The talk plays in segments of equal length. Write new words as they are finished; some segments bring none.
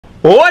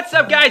What's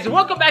up, guys?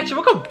 Welcome back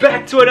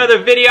to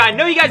another video. I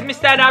know you guys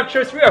missed that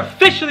outro, so we are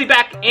officially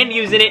back and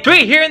using it.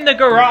 We're here in the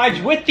garage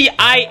with the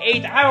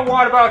i8. I have a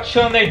water bottle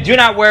chilling there. Do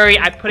not worry,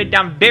 I put it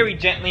down very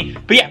gently.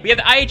 But yeah, we have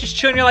the i8 just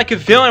chilling here like a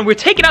villain. We're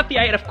taking out the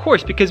i8, of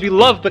course, because we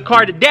love the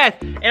car to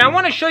death. And I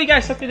want to show you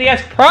guys something that you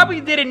guys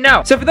probably didn't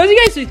know. So for those of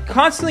you guys who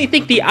constantly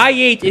think the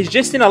i8 is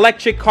just an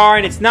electric car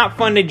and it's not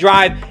fun to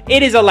drive,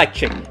 it is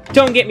electric.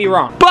 Don't get me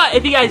wrong. But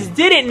if you guys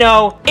didn't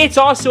know, it's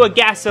also a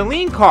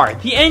gasoline car.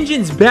 The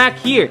engine's back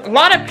here. A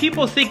lot of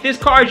people think this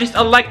car is just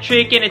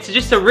electric and it's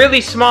just a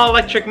really small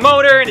electric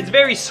motor and it's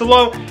very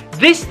slow.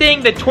 This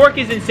thing, the torque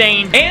is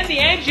insane, and the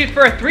engine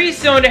for a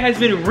 3-cylinder has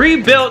been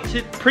rebuilt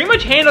to pretty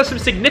much handle some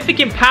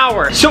significant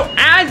power. So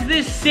as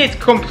this sits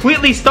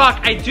completely stock,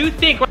 I do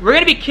think we're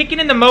gonna be kicking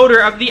in the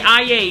motor of the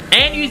i8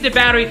 and use the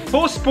battery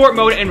full sport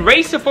mode and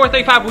race the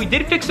 435. We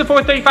did fix the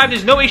 435.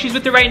 There's no issues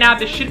with it right now.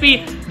 This should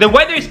be, the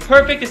weather is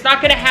perfect. It's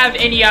not gonna have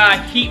any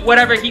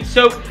heat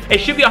soak.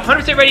 It should be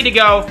 100% ready to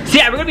go. So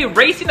yeah, we're gonna be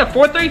racing the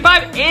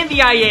 435 and the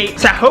i8.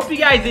 So I hope you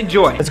guys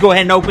enjoy. Let's go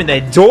ahead and open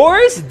the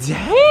doors.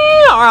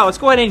 Damn. All right, let's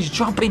go ahead and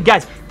jump in,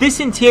 guys.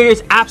 This interior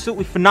is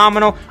absolutely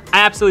phenomenal.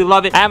 I absolutely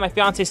love it. I have my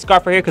fiance's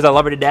scarf right here because I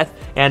love her to death,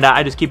 and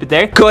I just keep it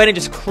there. Go ahead and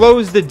just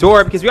close the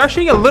door because we are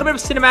shooting a little bit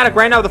of cinematic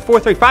right now with the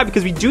 435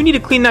 because we do need to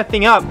clean that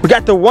thing up. We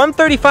got the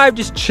 135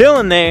 just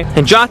chilling there,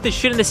 and Jonathan's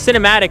shooting the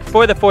cinematic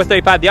for the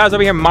 435. The other's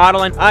over here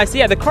modeling. So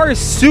yeah, the car is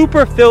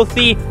super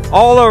filthy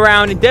all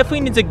around. It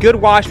definitely needs a good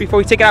wash before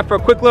we take it out for a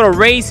quick little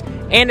race.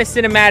 And the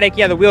cinematic,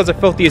 yeah, the wheels are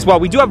filthy as well.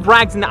 We do have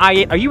rags in the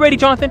i8. Are you ready,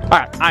 Jonathan? All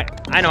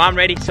right, I know I'm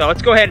ready, so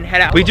let's go ahead and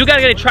head out. We do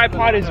gotta get a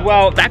tripod as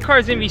well. That car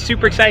is gonna be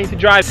super exciting to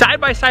drive side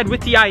by side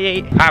with the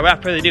i8. All right,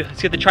 without further ado, let's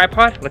get the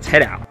tripod. Let's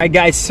head out. All right,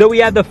 guys, so we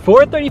have the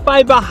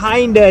 435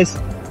 behind us.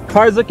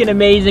 Car's looking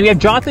amazing. We have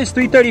Jonathan's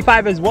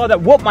 335 as well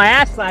that whooped my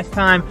ass last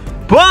time,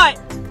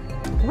 but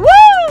woo!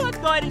 Let's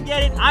go ahead and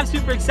get it. I'm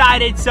super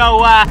excited.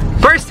 So,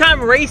 first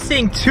time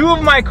racing two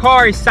of my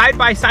cars side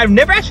by side. I've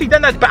never actually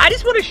done that, but I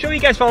just want to show you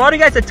guys, for a lot of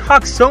you guys that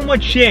talk so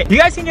much shit, you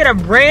guys can get a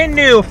brand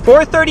new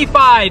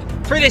 435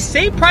 for the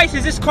same price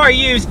as this car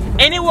used,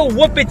 and it will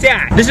whoop its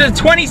ass. This is a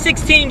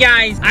 2016,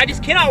 guys. I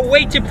just cannot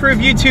wait to prove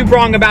YouTube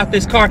wrong about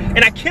this car,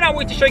 and I cannot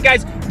wait to show you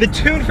guys the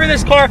tune for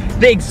this car,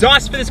 the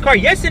exhaust for this car.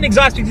 Yes, an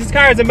exhaust because this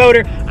car has a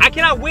motor. I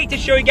cannot wait to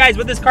show you guys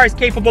what this car is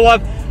capable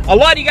of. A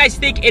lot of you guys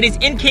think it is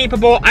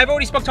incapable. I've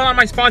already spoken to a lot of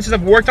my sponsors.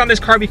 I've worked on this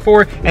car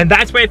before, and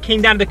that's why it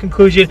came down to the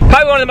conclusion.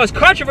 Probably one of the most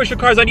controversial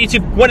cars on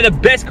YouTube, one of the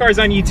best cars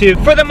on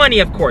YouTube. For the money,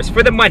 of course,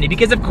 for the money.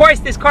 Because of course,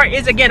 this car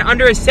is, again,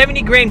 under a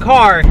 70 grand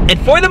car. And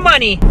for the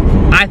money,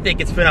 I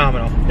think it's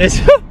phenomenal. This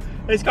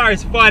car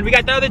is fun. We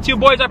got the other two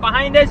boys right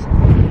behind us.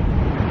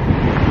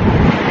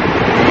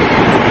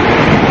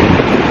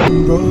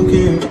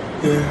 Broken,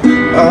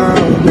 yeah. I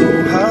don't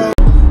know how.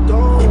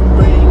 Don't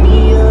bring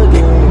me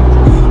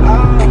again.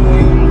 I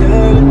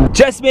am dead.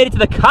 Just made it to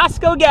the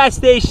Costco gas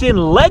station.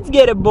 Let's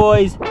get it,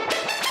 boys.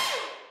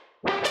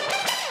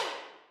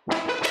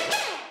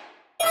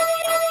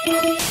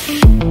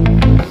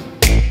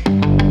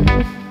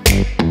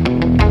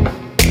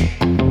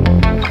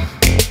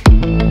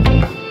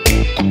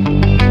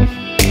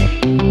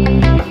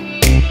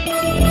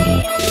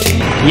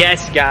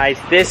 Yes, guys,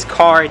 this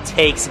car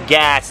takes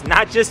gas,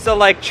 not just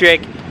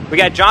electric. We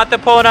got Jonathan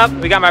pulling up.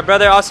 We got my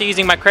brother also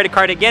using my credit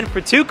card again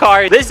for 2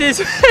 cars. This is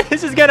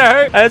this is gonna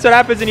hurt. That's what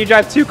happens when you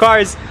drive 2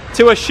 cars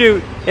to a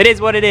shoot. It is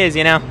what it is,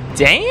 you know.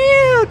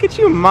 Damn, look at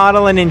you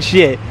modeling and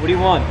shit. What do you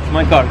want? It's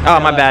my car. Oh,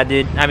 my bad,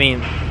 dude. I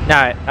mean, all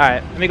right.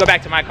 Let me go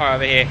back to my car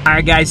over here. All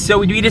right, guys, so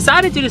we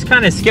decided to just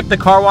kind of skip the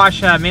car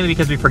wash, mainly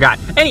because we forgot.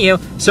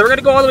 Anywho, so we're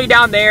gonna go all the way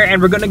down there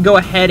and we're gonna go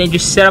ahead and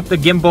just set up the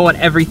gimbal and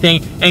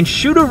everything and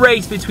shoot a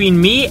race between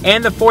me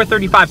and the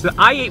 435. So the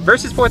i8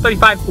 versus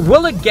 435.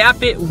 Will it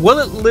gap it? Will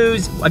it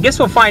lose? I guess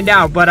we'll find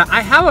out, but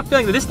I have a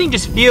feeling that this thing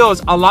just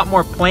feels a lot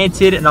more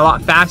planted and a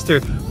lot faster,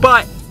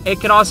 but it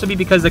could also be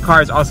because the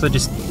car is also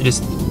just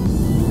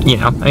you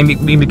know, I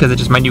mean, because it's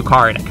just my new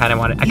car, and I kind of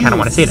want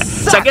to say that.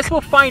 So I guess we'll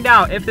find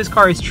out if this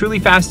car is truly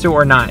faster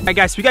or not. All right,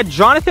 guys, so we got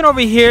Jonathan over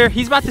here.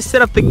 He's about to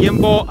set up the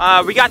gimbal.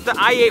 We got the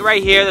i8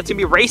 right here that's gonna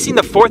be racing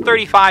the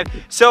 435.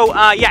 So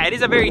yeah, it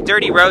is a very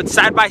dirty road,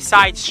 side by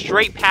side,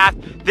 straight path.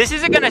 This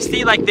isn't gonna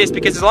stay like this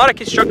because there's a lot of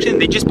construction.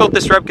 They just built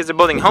this road because they're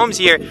building homes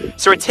here.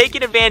 So we're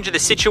taking advantage of the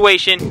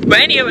situation.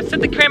 But anyway, let's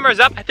set the cameras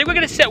up. I think we're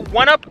gonna set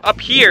one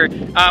up here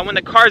when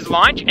the cars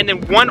launch, and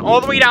then one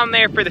all the way down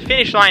there for the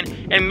finish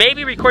line, and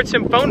maybe record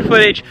some phone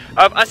footage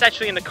of us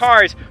actually in the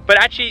cars. But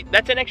actually,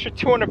 that's an extra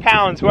 200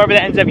 pounds, whoever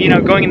that ends up, you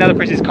know, going in another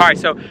person's car.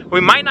 So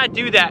we might not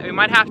do that. We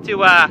might have to,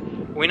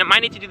 we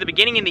might need to do the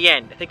beginning and the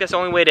end. I think that's the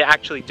only way to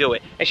actually do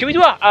it. And should we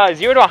do a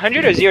 0 to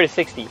 100 or 0 to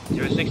 60?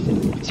 0 to 60.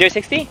 0 to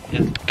 60? Yeah.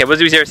 Okay, we'll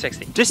do 0 to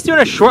 60. Just doing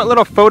a short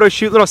little photo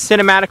shoot, little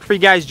cinematic for you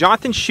guys.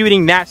 Jonathan's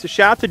shooting that, so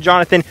shout out to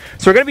Jonathan.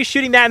 So we're gonna be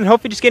shooting that and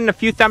hopefully just getting a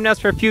few thumbnails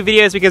for a few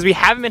videos because we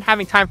haven't been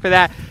having time for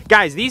that.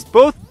 Guys,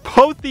 both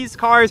these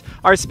cars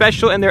are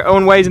special in their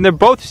own ways and they're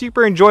both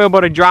super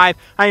enjoyable to drive.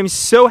 I am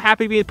so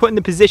happy to be put in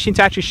the position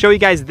to actually show you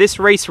guys this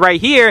race right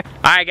here.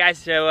 All right, guys,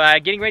 so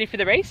getting ready for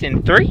the race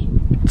in 3,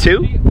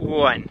 2,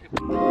 1.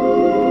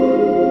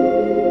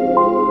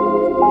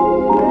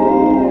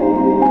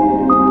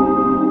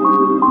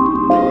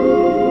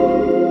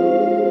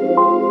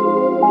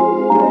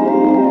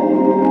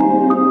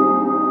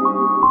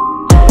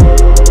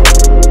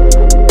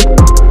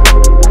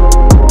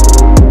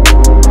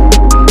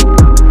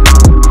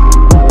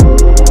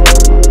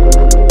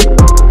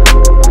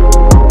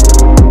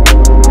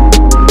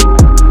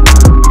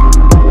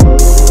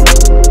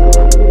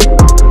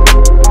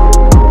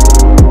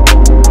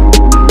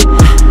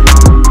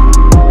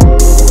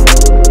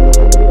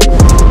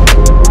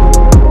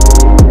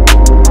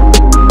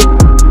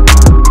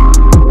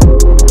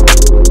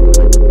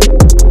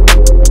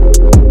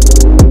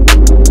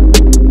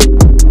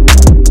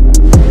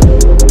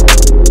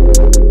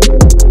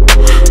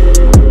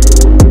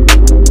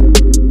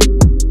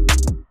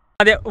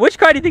 Which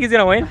car do you think is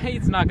gonna win?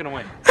 It's not gonna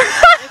win.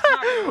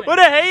 What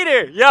a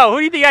hater! Yo, who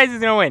do you think guys is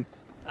gonna win?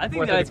 I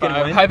think the Ide's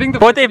gonna win. I think the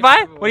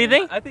 435? What do you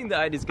think? I think the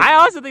Ide's gonna win. I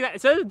also think that.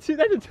 So that's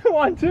a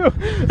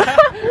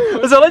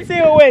 2-on-2. So let's see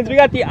who wins. We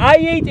got the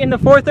i8 and the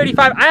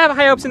 435. I have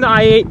high hopes in the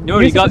i8. No,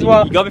 you got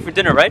me for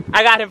dinner, right?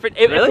 I got him for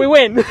if we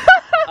win.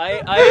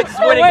 I8 is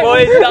winning,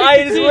 boys. The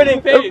I8 is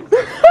winning.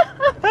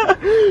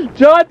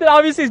 Jonathan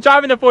obviously is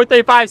driving the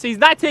 435, so he's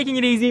not taking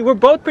it easy. We're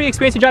both pretty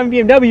experienced in driving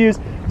BMWs.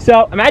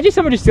 So imagine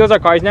someone just steals our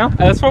cars now.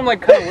 That's what I'm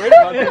like kind of worried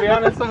about, to be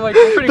honest. I'm like,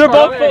 I'm pretty they're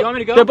both you want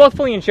me to go? They're both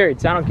fully insured,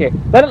 so I don't care.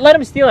 Let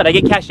them steal it. I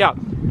get cashed out.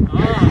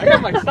 I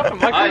got my stuff in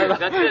my car.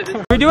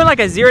 We're doing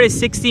like a 0 to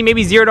 60,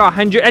 maybe 0 to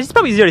 100. It's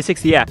probably 0 to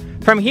 60, yeah.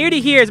 From here to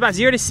here is about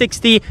 0 to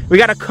 60. We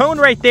got a cone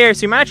right there,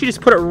 so you might actually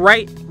just put it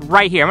right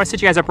here. I'm gonna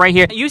set you guys up right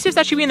here. Yusuf's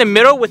actually be in the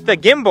middle with the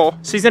gimbal,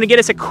 so he's gonna get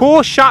us a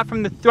cool shot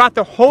from throughout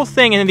the whole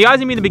thing, and then the other's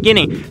gonna be in the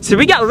beginning. So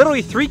we got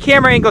literally 3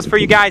 camera angles for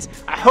you guys.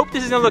 I hope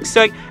this is gonna look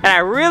sick, and I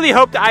really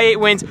hope the i8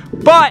 wins,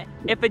 but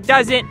if it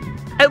doesn't,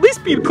 at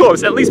least be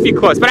close,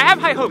 But I have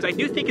high hopes. I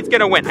do think it's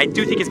gonna win.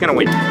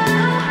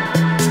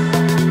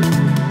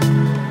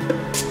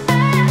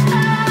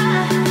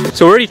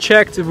 So we already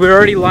checked, we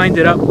already lined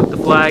it up with the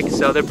flag,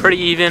 so they're pretty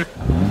even.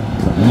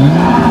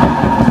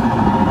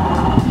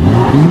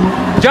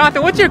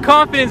 Jonathan, what's your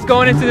confidence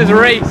going into this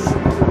race?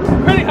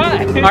 Pretty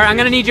high. All right, I'm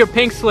gonna need your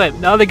pink slip.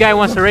 The other guy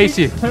wants to race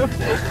you.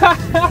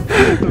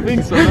 The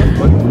pink slip.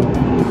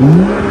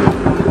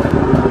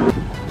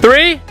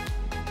 3,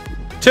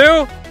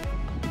 2,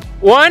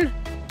 1,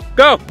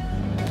 go.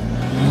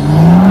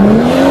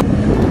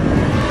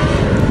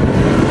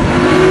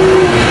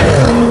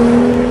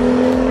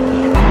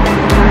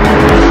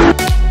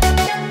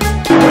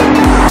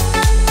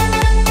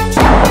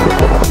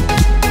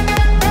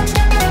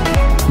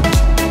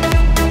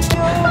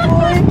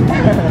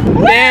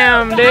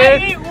 Damn,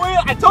 dude.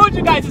 I told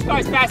you guys this car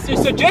is faster,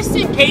 so just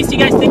in case you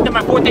guys think that my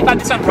 435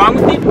 did something wrong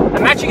with it,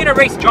 I'm actually gonna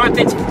race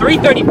Jonathan's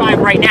 335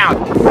 right now.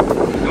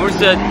 Nour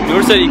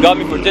said he got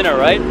me for dinner,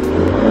 right?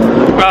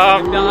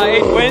 The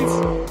i8 wins.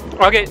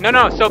 Okay,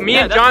 no. So me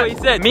and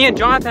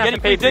Jonathan have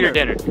to pay for your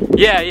dinner.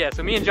 Yeah.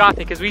 So me and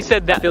Jonathan, because we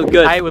said that I feel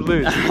good. I would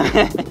lose.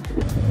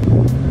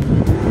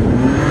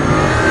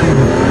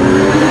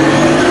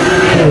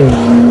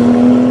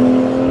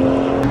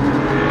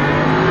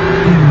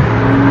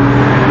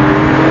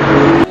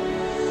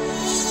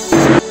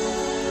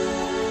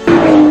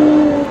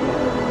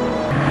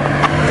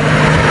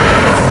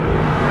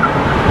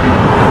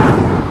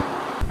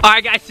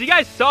 Alright guys, so you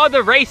guys saw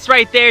the race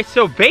right there.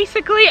 So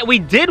basically we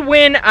did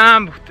win,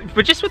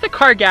 but just with the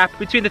car gap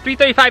between the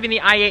 335 and the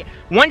i8,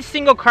 one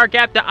single car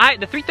gap. The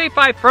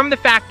 335 from the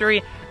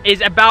factory is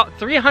about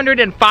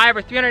 305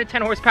 or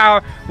 310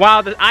 horsepower,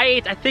 while the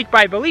i8 I think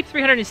by I believe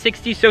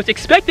 360, so it's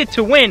expected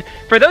to win.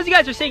 For those of you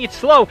guys who are saying it's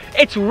slow,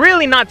 it's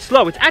really not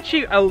slow. It's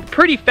actually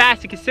pretty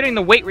fast, and considering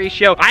the weight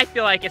ratio, I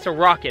feel like it's a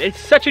rocket. It's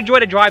such a joy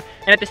to drive,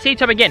 and at the same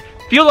time, again,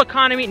 fuel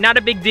economy, not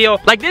a big deal.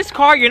 Like this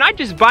car, you're not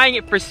just buying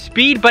it for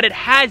speed, but it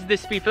has the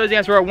speed, for those of you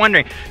guys who are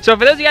wondering. So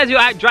for those of you guys who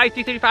drive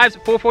 335s,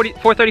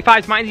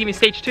 435s, mine's even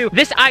stage 2,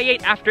 this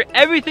i8, after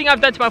everything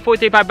I've done to my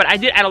 435, but I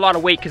did add a lot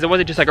of weight because it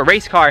wasn't just like a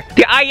race car,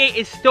 the i8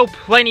 is still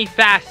plenty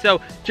fast.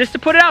 So just to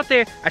put it out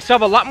there, I still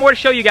have a lot more to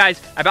show you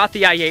guys about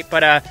the i8,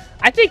 but I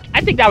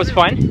think that was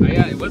fun.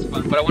 Yeah, it was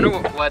fun, but I wonder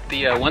what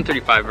the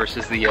 135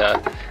 versus the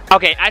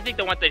Okay, I think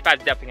the 135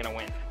 is definitely gonna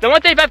win. The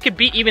 135 could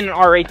beat even an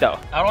R8 though.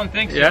 I don't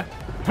think so. Yeah?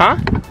 Huh?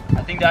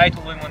 I think the i8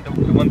 will win the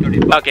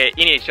 135. Okay,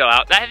 you need to chill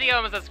out. I think it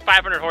almost has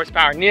 500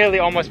 horsepower, nearly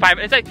almost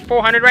 500. It's like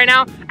 400 right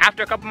now.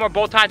 After a couple more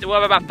bolt times, it will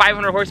have about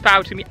 500 horsepower,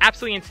 which is gonna be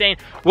absolutely insane.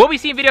 We'll be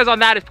seeing videos on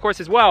that, of course,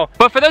 as well.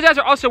 But for those guys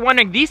who are also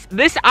wondering, this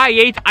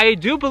i8, I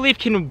do believe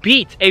can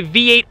beat a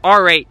V8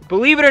 R8.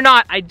 Believe it or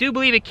not, I do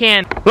believe it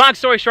can. Long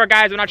story short,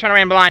 guys, we're not trying to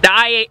ramble on. The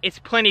i8 is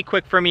plenty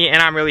quick for me,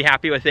 and I'm really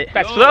happy with it.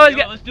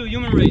 Let's do a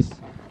human race.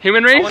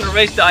 Human race? I want to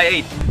race the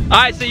i8. All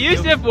right, so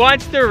Yusuf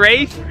wants to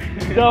race.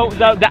 So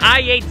the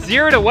i8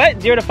 0 to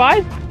what? 0 to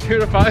 5?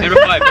 0 to 5. 0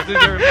 to 5. Let's do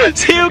 0 to 5.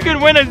 So you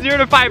can win a 0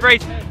 to 5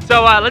 race.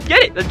 So let's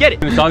get it.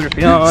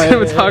 Cinematography.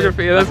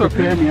 Cinematography. Yeah, that's what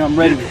prepare me. I'm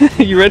ready.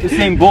 You ready? The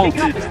same bolt.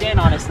 I can stand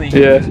honestly.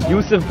 Yeah.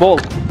 Yusuf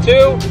bolt.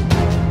 2,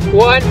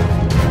 1,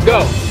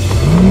 go.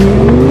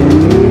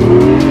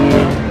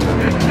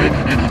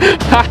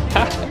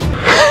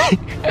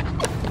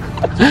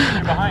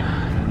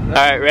 All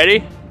right,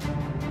 ready?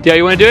 Do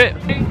you want to do it?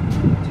 3,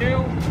 2,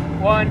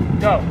 1,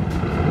 go.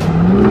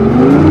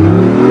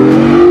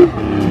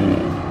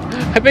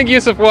 I think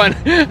Yusuf won.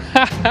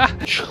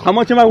 How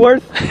much am I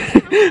worth?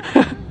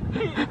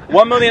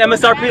 1 million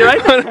MSRP,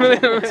 right? 1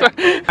 million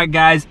MSRP. All right,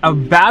 guys,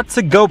 about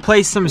to go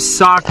play some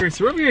soccer.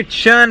 So we're over here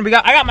chilling. I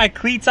got my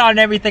cleats on and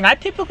everything. I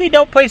typically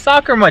don't play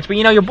soccer much, but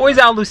you know, your boys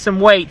gotta lose some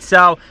weight.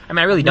 So I mean,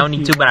 I really don't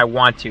need to, but I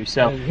want to.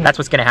 So that's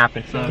what's gonna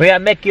happen. We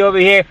got Mickey over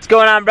here. What's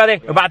going on, brother?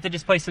 We're about to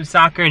just play some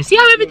soccer and see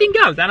how everything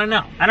goes. I don't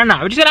know.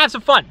 We're just gonna have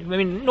some fun. I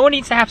mean, no one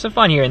needs to have some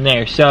fun here and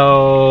there.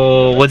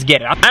 So let's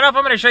get it. I don't know if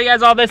I'm gonna show you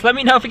guys all this. Let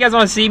me know if you guys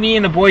want to see me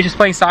and the boys just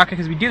playing soccer,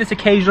 because we do this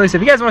occasionally. So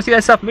if you guys want to see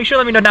that stuff, make sure to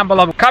let me know down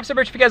below. Comment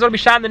section if you guys want to be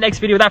shot in the next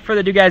video. Without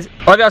further ado, guys,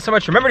 I love y'all so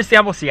much. Remember to stay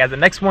humble. See you guys in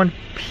the next one.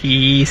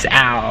 Peace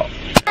out.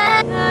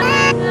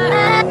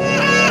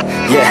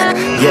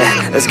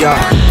 Yeah, let's go.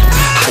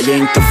 I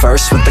ain't the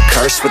first with the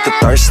curse, with the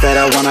thirst that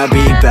I wanna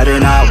be better,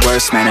 not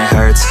worse. Man, it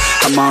hurts.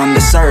 I'm on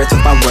this earth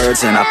with my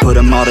words, and I put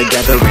them all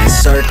together,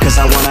 insert, cause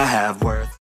I wanna have words.